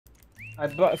I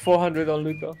bought 400 on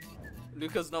Luca.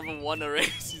 Luca's never won a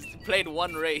race. He's played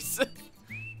one race.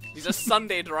 He's a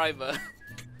Sunday driver.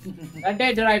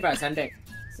 Sunday driver, Sunday.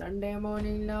 Sunday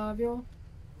morning, love you.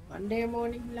 Monday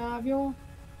morning, love you.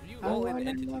 You I all wanna in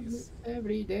love you entities.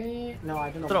 every day. No, I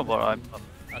don't know. Don't worry,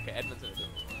 Okay, Edmonton.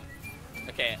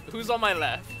 Okay, who's on my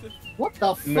left? What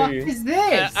the fuck Me. is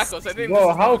this? Akos, I think Bro,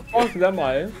 this is how fucked am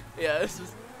I? Yeah, this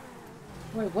is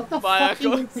Wait, what the Bye, fuck do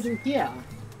you Akos. need to do here?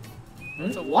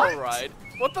 it's a What? wall ride.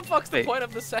 What the fuck's the Wait. point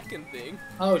of the second thing?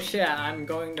 Oh shit, I'm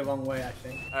going the wrong way, I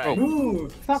think. Alright, Ooh,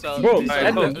 Fuck so you. Bro, so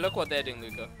Edmund. look what they're doing,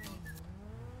 Luca.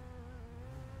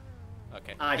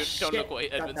 Okay, Ah, don't look what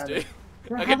shit. Edmund's God damn doing. it.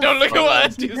 Bro, Okay, how the don't look fuck at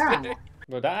what did you do Edmund's that? doing.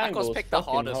 Bro, that angle Akos is picked the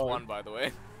fucking hardest hard. one, by the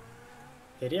way.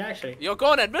 Did he actually? You're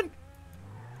going, Edmund!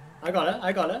 I got it,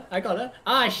 I got it, I got it.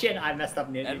 Ah shit, I messed up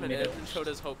near the Edmund middle. showed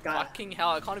us hope. God. Fucking hell,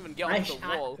 I can't even get onto the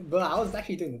wall. Bro, I was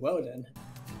actually doing well then.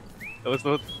 That was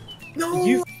not. No,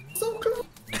 You- so close.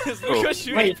 Is Luca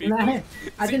shooting Wait, people? no,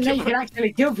 I didn't know you could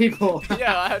actually kill people.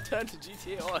 Yeah, I have turned to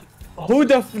GTA on. Who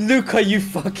the f Luca, you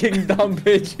fucking dumb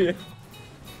bitch.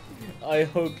 I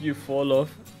hope you fall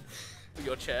off.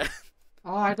 Your chair.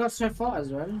 Oh, I got so far as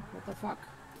well. What the fuck?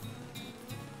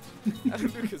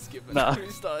 Luca's given. Nah. We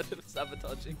started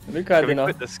sabotaging. Luca had Can we enough.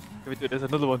 quit this? Can we do this?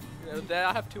 Another one. There,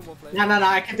 I have 2 more players. No,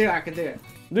 I can do it, I can do it.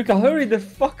 Luca, hurry the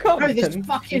fuck up, Bro, this man.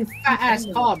 fucking fat ass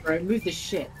car, bro. Move this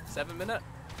shit. 7 minute.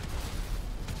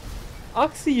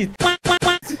 Oxy, you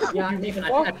Yeah, Nathan,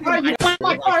 Bro, you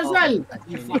my car as well.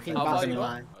 You fucking How far bastard. you got?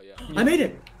 line. Oh yeah. I made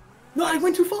it. No, I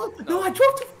went too far. No, I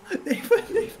drove too far.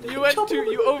 Nathan, You went to,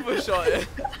 you overshot it.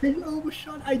 I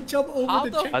overshot. I jumped over How the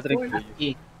the- I didn't checkpoint. kill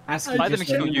you. That's I didn't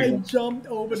kill you. I jumped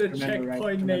over the Just remember, right,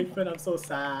 checkpoint, remember. Nathan. I'm so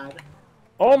sad.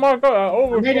 Oh my god, I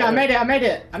overshot.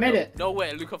 I made it. No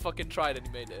way, Luca fucking tried and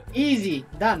he made it. Easy,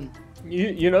 done.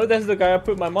 You know that's the guy I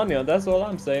put my money on, that's all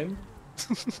I'm saying.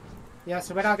 Yeah,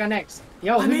 so where do I go next?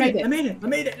 Yo, I who made made it. it? I made it. I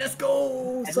made it. Let's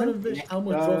go, son of a bitch. I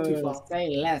almost drove too far.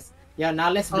 Say less. Yo,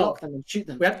 now let's block them and shoot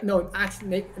them. We have no. Ask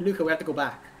Luca. We have to go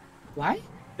back. Why?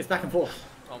 It's back and forth.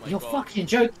 Oh my You're god. fucking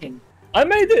joking. I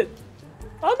made it!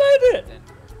 I made it! Then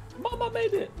Mama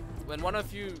made it! when one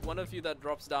of you that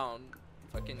drops down,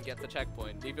 fucking get the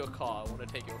checkpoint, leave your car, I wanna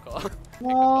take your car.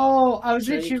 No, I was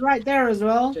Jake. literally right there as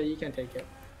well. Jay, you can take it.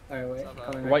 Alright, wait. Okay.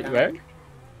 Coming Wait, right where? now.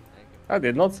 I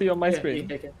did not see on my Yeah, you screen.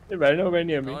 take it. They were nowhere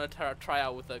near I me. wanna try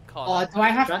out with a car. Oh, do I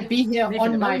have to Right? be here Nathan,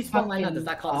 on if I my respawn like that, fucking does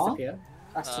that car car? disappear?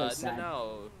 That's so sad.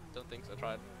 No, don't think so.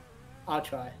 Try it. I'll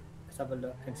try. Let's have a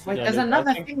look and see. Wait, Yeah, there's Luke, I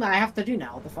another think- thing that I have to do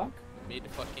now. What the fuck? Made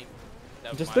fucking.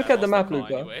 Never Just mind, look I at the lost map, car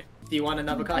Luca. Anyway. Do you want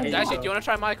another car? Here you Actually, go. do you wanna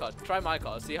try my car? Try my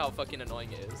car. See how fucking annoying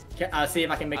it is. Okay, I'll see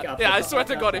if I can make it up. Yeah, I swear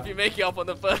to God, if you make it up on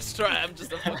the first try, I'm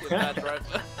just a fucking bad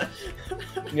driver.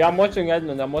 Yeah, I'm watching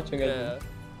Edmund, I'm watching Yeah. Edmund.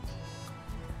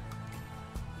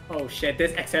 Oh shit,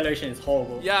 this acceleration is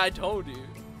horrible. Yeah, I told you.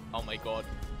 Oh my god.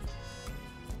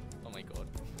 Oh my god.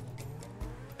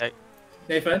 Hey,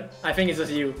 Nathan, I think it's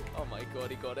just you. Oh my god,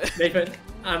 he got it. Nathan,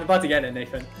 I'm about to get it,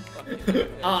 Nathan.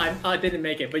 Yeah. I didn't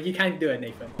make it, but you can do it,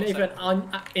 Nathan. Nathan,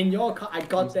 in your car, I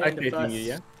got there in the Spectating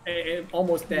first, you,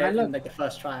 almost there Yeah, look. in like the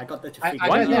first try. I got there to I figure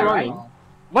Why got are you there, running? right?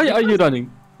 Why are you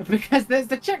running? Because there's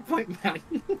the checkpoint, man.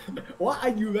 What are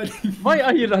you running? Why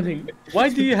are you running? Why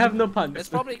do you have no pants? It's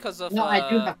probably because of No, I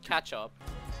do have- catch up.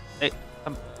 hey,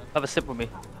 have a sip with me.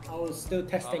 I was still I'm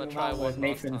testing gonna try around one with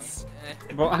last Nathan's. time.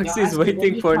 Eh. Bro, Axie Axie, is what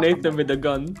waiting you for talking Nathan with a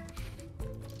gun.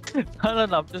 No,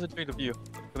 I'm just enjoying the view.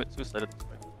 Commit suicide at this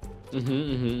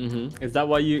point. Is that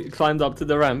why you climbed up to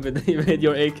the ramp and then you made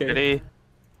your AK? Ready?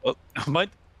 Oh,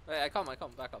 mind? Wait, I come,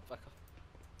 back up.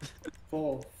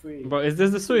 4, 3. Bro, is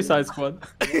this the Suicide Squad?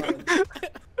 1.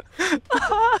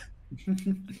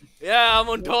 Yeah, I'm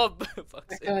on top.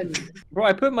 Fuck's sake. Bro,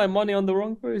 I put my money on the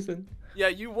wrong person. Yeah,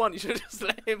 you won. You should just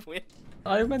let him win.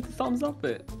 I meant to thumbs up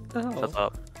it. What the hell? Shut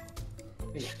up.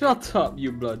 Shut up,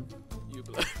 you blood. You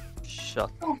blood. Shut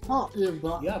Oh, you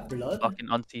block. You have blood? fucking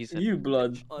unseasoned. You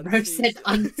blood. Bro said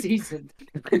unseasoned.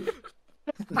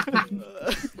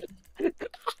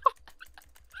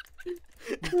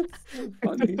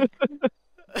 Funny.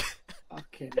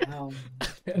 Fucking hell.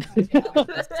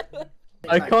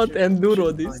 I can't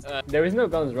enduro this. There is no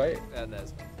guns, right? Yeah,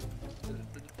 there's.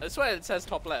 I swear it says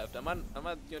top left. Am I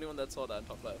the only one that saw that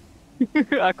top left?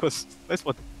 Akos, nice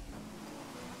one.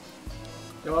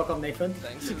 You're welcome, Nathan.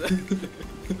 Thanks.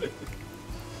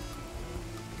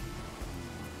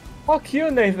 Fuck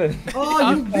you, Nathan.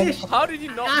 Oh, you bitch! How did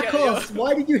you not get Akos, your...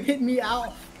 why did you hit me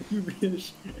out? You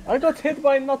bitch. I got hit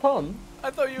by Nathan. I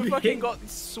thought you You fucking hit- got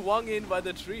swung in by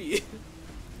the tree.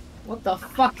 What the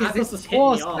fuck is Akos this just hit me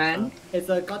horse, off, man? It's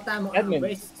a goddamn Edmund,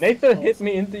 race. Nathan horse. hit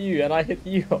me into you and I hit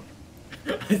you.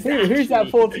 Who's at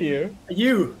fault here?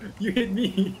 You hit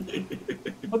me.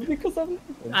 But because I'm.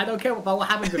 I don't care about what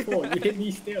happened before. You hit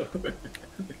me still.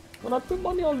 When I put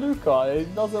money on Luca,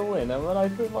 it doesn't win, and when I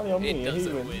put money on It me, he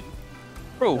doesn't wins. win.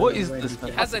 Bro, what is Win. this, It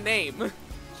man? has a name.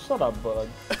 Shut up, bud.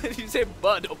 You say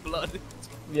bud or blood?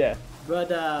 Yeah.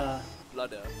 Brother.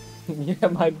 Blooder. Yeah,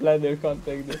 my bladder can't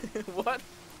take this. What?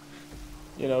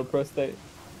 You know, prostate.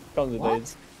 Comes with What?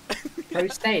 AIDS.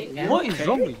 Prostate, yeah? What is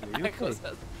wrong with you? You okay? Echoes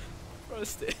has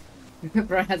prostate.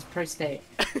 Bro has prostate.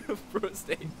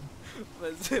 Prostate.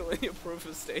 That's it when you're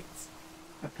prostates.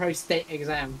 A prostate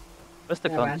exam. Where's the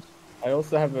Yeah, gun? man. I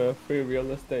also have a free real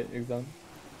estate exam.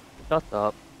 Shut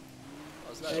up.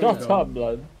 There you Shut go. up,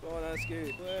 blood. Go on, ask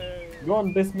you. Go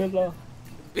on, Bismillah.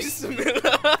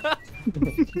 Bismillah.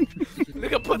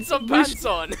 Look, I put some pants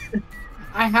on.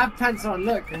 I have pants on,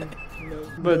 look.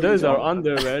 But those are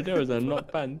underwear, those are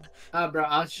not pants. Bro,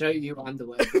 I'll show you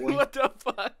underwear, boy. What the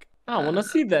fuck? I wanna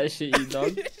see that shit, you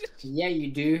dog. Yeah,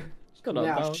 you do. Shut up,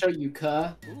 Yeah, I'll dog. show you,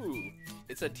 cur. Ooh,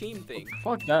 it's a team thing.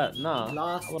 Fuck that, nah.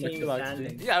 Last I wanna team kill standing.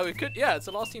 actually. Yeah, we could. Yeah, it's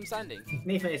the last team standing.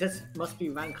 Nathan, it says must be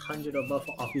rank 100 or above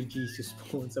for RPGs to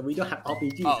spawn, so we don't have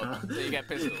RPGs, Oh, huh? so you get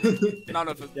pistols. None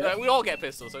of them. Yeah. We all get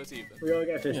pistols, so it's even. We all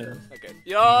get pistols. Okay.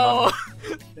 Yo,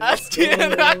 Aski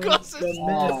and Akos The is.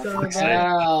 Oh, mess,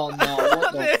 hell no.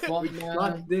 What the fuck, We man?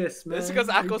 got this, man. It's because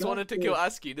We Akos got wanted to this. kill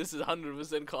Aski. This is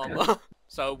 100% karma.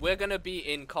 So we're gonna be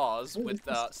in cars with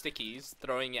stickies,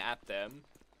 throwing it at them,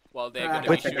 while they're gonna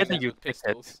Wait, be shooting together us you with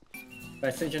pistols.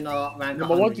 But since you're not rank No,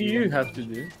 but what 100, do you have to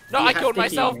do? No, You I have killed sticky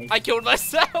myself. on it. I killed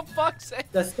myself. Fuck's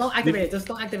sake. Just don't activate it. Just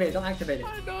don't activate it. Don't activate it.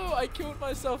 I know. I killed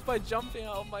myself by jumping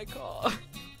out of my car.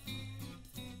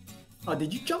 Oh,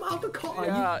 did you jump out the car?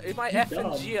 Yeah, if my you F and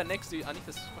dumb. G are next to you, I need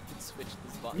to fucking switch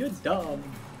this button. You're dumb.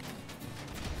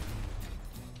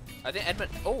 I think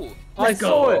Edmund. Oh, I Let's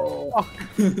saw go.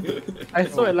 it! Fuck. I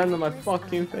saw it land on my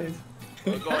fucking face.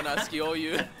 go on, Aski, all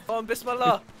you. Go on,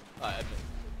 Bismillah. Alright, Edmund.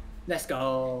 Let's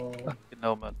go.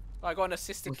 No, man. I got an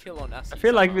assisted kill on Aski. I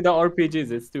feel like somehow. with the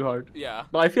RPGs it's too hard. Yeah.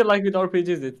 But I feel like with RPGs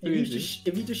it's too If you, easy.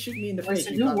 if you just shoot me in the Wait, face,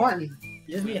 so you who can't. won?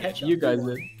 You just need a headshot. You guys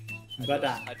won. did. But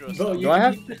I drew a bro, stun. you, Do I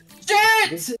have?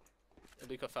 Shit!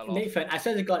 Luca fell off. Nathan, I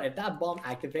swear to God, if that bomb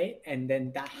activate and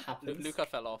then that happens. Luca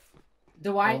fell off.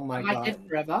 Do I? Oh my am I God. dead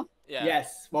forever? Yeah.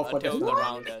 Yes. Well, for this Until the one,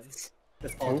 round ends.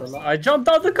 this auto Oops, lock. I jumped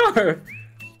out the car!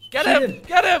 Get Shoot him! him.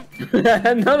 Get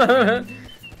him! No.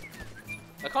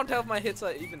 I can't tell if my hits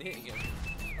are even hitting him.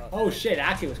 Oh shit!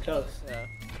 Actually, was close. Yeah.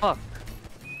 Fuck.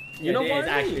 You know know what it's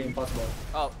I mean? actually impossible.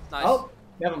 Oh, nice. Oh,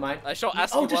 never mind. I shot Aski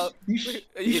Oh, just while...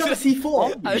 you shot a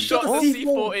C4. I You shot a the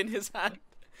C4 in his hand.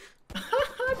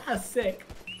 That's sick.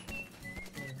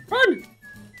 Run!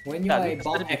 When Nah, you're a Lucas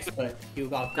bomb better be- expert, you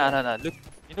got Nah. Look,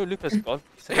 you know Lucas golf.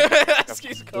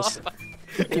 Aski's car.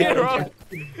 Get Yeah, rolled.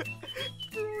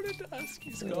 Rolled into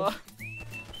Aski's car.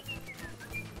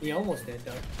 He almost did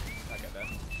though. Okay, there.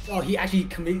 Oh, he actually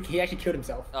killed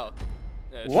himself. Oh.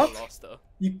 Yeah, it's What? Lost, though.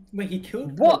 Wait, he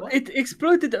killed. What? It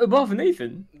exploded above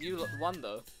Nathan. You won,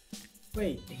 though.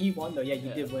 Wait, he won though. Yeah, you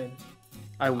Yeah. did win.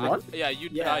 I won? Yeah, you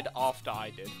Yeah. died after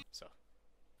I did. So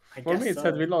I For guess me it so.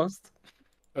 said we lost.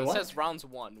 Wait, it what? says rounds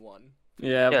 1-1.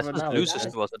 Yeah, Yeah, but it's now losers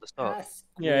it's- to us at the start. That's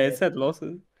Yeah, it weird. said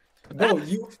losses. Bro,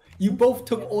 you both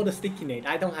took all the sticky nade.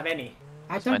 I don't have any.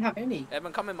 I don't have any.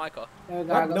 Edmund, come in my car. There we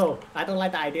go, What? I got- No, I don't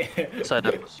like the idea. Side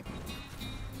up.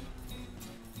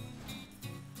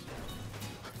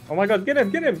 Oh my god, get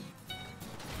him!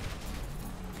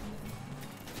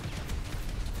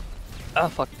 Ah,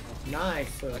 fuck.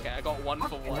 Nice. Okay, I got 1 for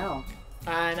Fucking 1. hell.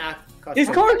 And I got His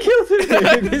car killed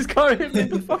him! His car hit me in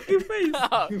the fucking face!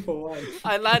 2 for 1.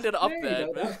 I landed up There you there.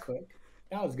 go, that man. was quick.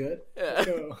 That was good. Yeah. Let's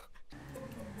go.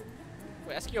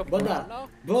 Wait, ask your Brother, brother now.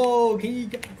 bro, can you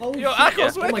get... Oh, Yo, shit.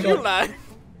 Akos, Oh where'd my you God. land?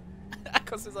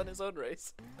 Akos is on his own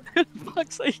race.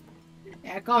 Fuck's sake.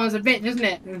 Yeah, Carmen's a bitch, isn't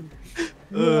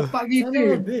it? Fuck you Son of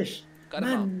a too. bitch. Got him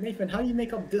out. Man, Nathan, how do you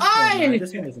make up this Aye! one? Man?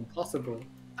 This one is impossible.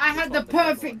 I had the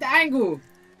perfect angle.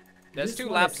 There's This 2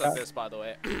 one laps is of tough. this, by the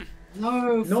way.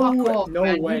 No, No, fuck off, no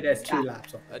man. way You- there's 2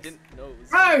 laps of I this. didn't know. It was,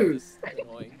 Bro! it was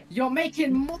annoying. You're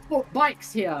making more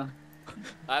bikes here.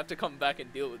 I have to come back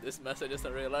and deal with this mess. I just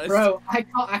realized. Bro, I Yeah,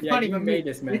 can't you even made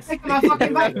move. this You're mess. taking my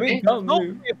fucking bike, We man. don't No,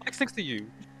 move. your bike's next to you.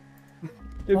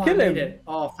 You Oh, I kill made him! it.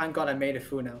 Oh, thank God I made it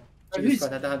through now. Bro, Jesus whose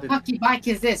Christ, I don't have to... fucking bike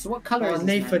is this? What color Oh, is this,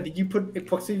 Nathan, man? did you put a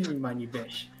proximity mine, you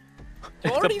bitch?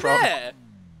 You're already problem. there.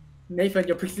 Nathan,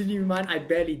 your proximity mine, I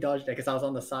barely dodged it because I was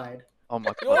on the side. Oh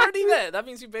my You're god. already there. That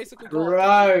means you basically got.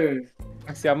 Bro.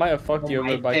 Actually, I might have fucked you Oh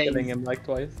my over by days. killing him like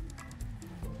twice.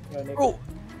 Bro,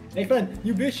 Nathan,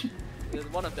 you bitch!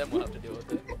 One of them will have to deal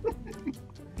with it.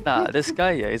 nah, this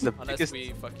guy, yeah, is the Unless biggest.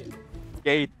 we fucking.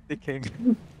 gay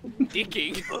dicking.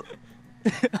 Dicking. Oh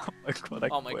my god,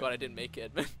 Oh my god, I didn't make it,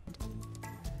 Edmund.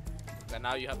 And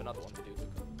now you have another one to do,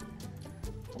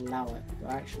 Luca. Allow it.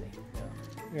 Actually.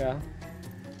 Yeah.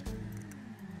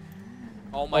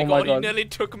 Oh my god, he nearly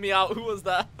took me out. Who was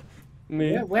that?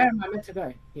 Me. Where am I meant to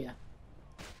go? Here.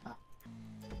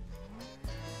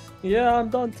 Yeah, I'm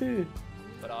done too.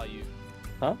 What are you?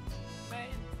 Huh? Man,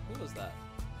 who was that?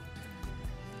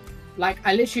 Like,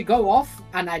 I literally go off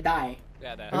and I die.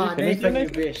 Yeah, there. Ah, Can you Nathan, you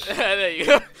finish? wish. There you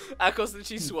go. Akos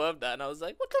literally swerved that, and I was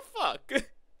like, what the fuck?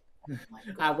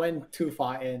 I went too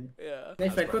far in. Yeah.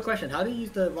 Nathan, quick question. How do you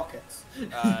use the rockets?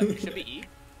 Should be E?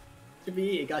 To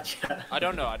be gotcha. I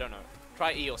don't know.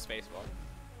 Try E or space bar.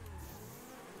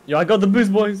 Yo, I got the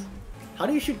boost, boys. How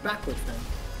do you shoot backwards then?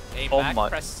 Aim Oh back, my-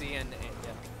 press C and aim,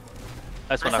 yeah.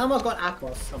 That's I when I. somehow got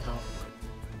Aquos somehow.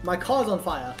 My car's on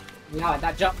fire. Now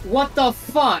that jump. What the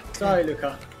fuck? Sorry,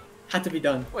 Luca. Had to be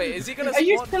done. Wait, is he gonna Are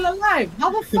you spawn? still alive? How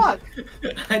the fuck?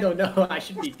 I don't know. I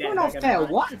should be That's dead. not not gonna fair, lie.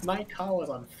 what? My car was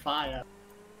on fire.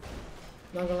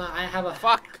 Not gonna lie, I have a.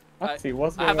 Fuck! Let's see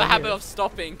what's I going have a on habit here. of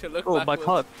stopping to look Oh, my backwards.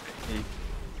 car.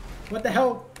 What the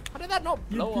hell? How did that not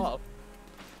blow up?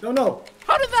 Don't know.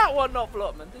 How did that one not blow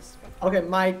up, man? This Okay,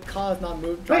 my car's not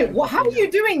moved. Wait, how are you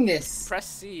doing this? press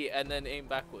C and then aim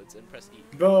backwards and press E.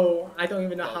 Bro, I don't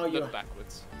even know No, how you. look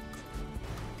backwards.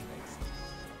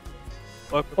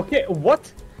 Thanks. Okay,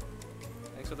 what?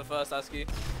 Thanks for the first ASCII.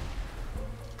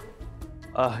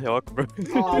 You're welcome, bro.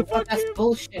 Oh, but that's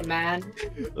bullshit, man.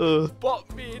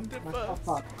 Bot me in the What the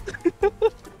first.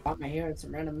 fuck? I'm hearing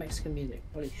some random Mexican music.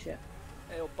 Holy shit.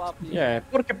 Hey, Bot me. Yeah,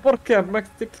 porque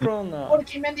Mexicana.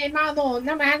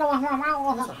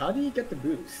 So how do you get the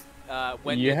boost?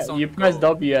 When You, it's on you press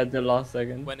go. W at the last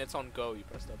second. When it's on go, you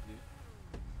press W.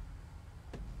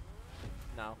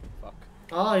 Now, fuck.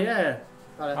 Oh yeah.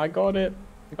 Got it. I got it.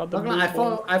 I got the Not gonna lie, I boost.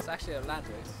 thought I. It's actually a land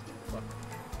race. Fuck.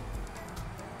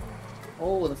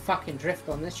 Oh, the fucking drift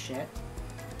on this shit.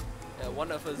 Yeah,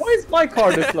 one of us. Why is my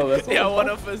car this slow? That's Yeah, all one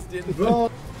the of us didn't.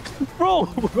 Bro,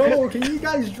 Bro! can you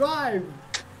guys drive?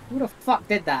 Who the fuck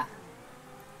did that?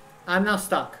 I'm now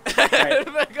stuck. Right.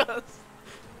 Because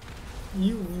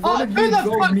You. Oh, One of who you the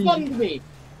drove fuck me. bombed me?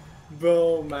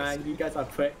 Bro, man, you guys are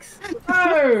pricks.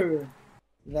 No!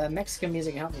 The Mexican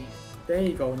music helped me. There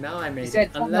you go. Now I made He it.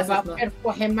 said something Unless about it's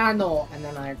not. Perpo Hermano, and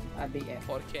then I beat it.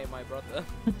 4K, my brother.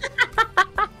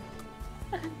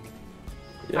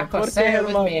 Yeah, Akos, say it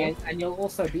with me, and you'll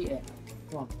also beat it.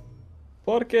 Come on.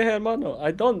 Porque hermano,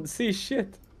 I don't see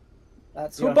shit.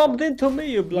 That's Who your bumped fault. into me,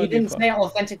 you You bloody didn't fuck? say it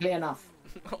authentically enough.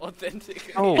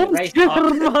 Authentic. Oh. Race Porque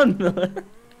car. hermano.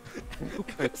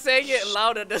 Saying it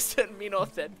louder doesn't mean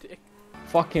authentic.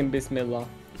 Fucking bismillah.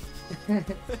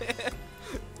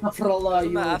 Afterall, you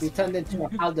Isn't will that be turned into a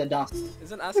powder dust.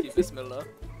 Isn't ASCII Bismillah?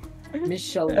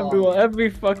 Mishallah. Every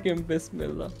fucking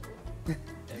bismillah.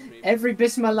 Every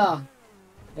bismillah.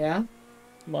 Yeah?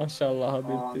 Mashallah, Oh,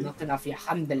 habibti. not enough. Yeah,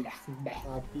 alhamdulillah.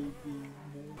 Habibi.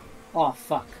 Oh,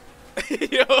 fuck.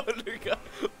 Yo, Luca.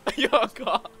 Your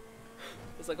car.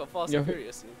 It's like a Fast Yo, and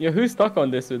Furious scene. Yo, who's stuck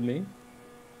on this with me?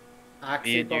 Axie, and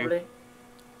you. probably.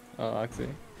 Oh, Axie.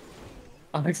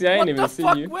 Axie, I ain't What even the see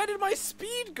fuck? you. Where did my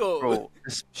speed go? Bro,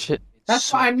 this shit. That's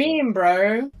so- what I mean,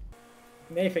 bro.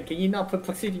 Nathan, can you not put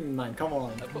Placidium in mind? Come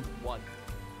on. I put 1.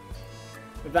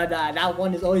 But that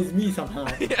one is always me somehow.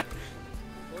 Yeah.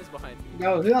 What was behind me?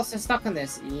 Yo, who else is stuck on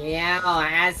this? Yeah,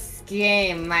 ask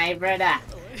him, my brother.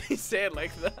 Oh, why did he say it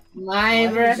like that? My Why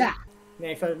brother.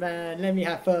 Nathan, man, let me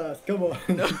have first. Come on.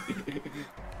 No.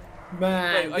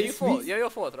 Man, Wait, are you this fourth? week- Yeah, you're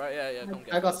fourth, right? Yeah, come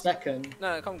get I got first. second.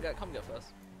 No, come get first.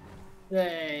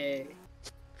 Yay.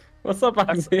 What's up,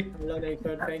 Axie? Hello,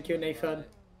 Nathan. Thank you, Nathan.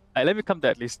 Hey, let me come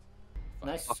there at least.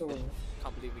 Nice Fuck. sword.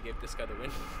 Can't believe we gave this guy the win.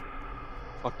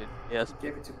 Fucking yes.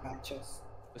 Give it to Patches.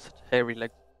 With such a hairy leg.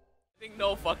 I think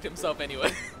Noah fucked himself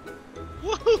anyway.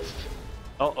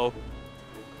 Uh oh.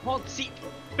 Come on, see,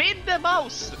 spin the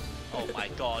mouse! Oh my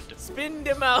god. Spin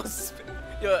the mouse.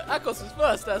 Yo, Akos was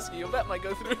first, ASCII. Your bet might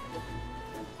go through.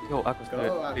 Yo, Akos, do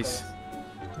Go, it, please.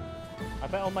 Akos. I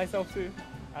bet on myself too.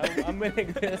 I'm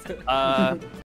winning this.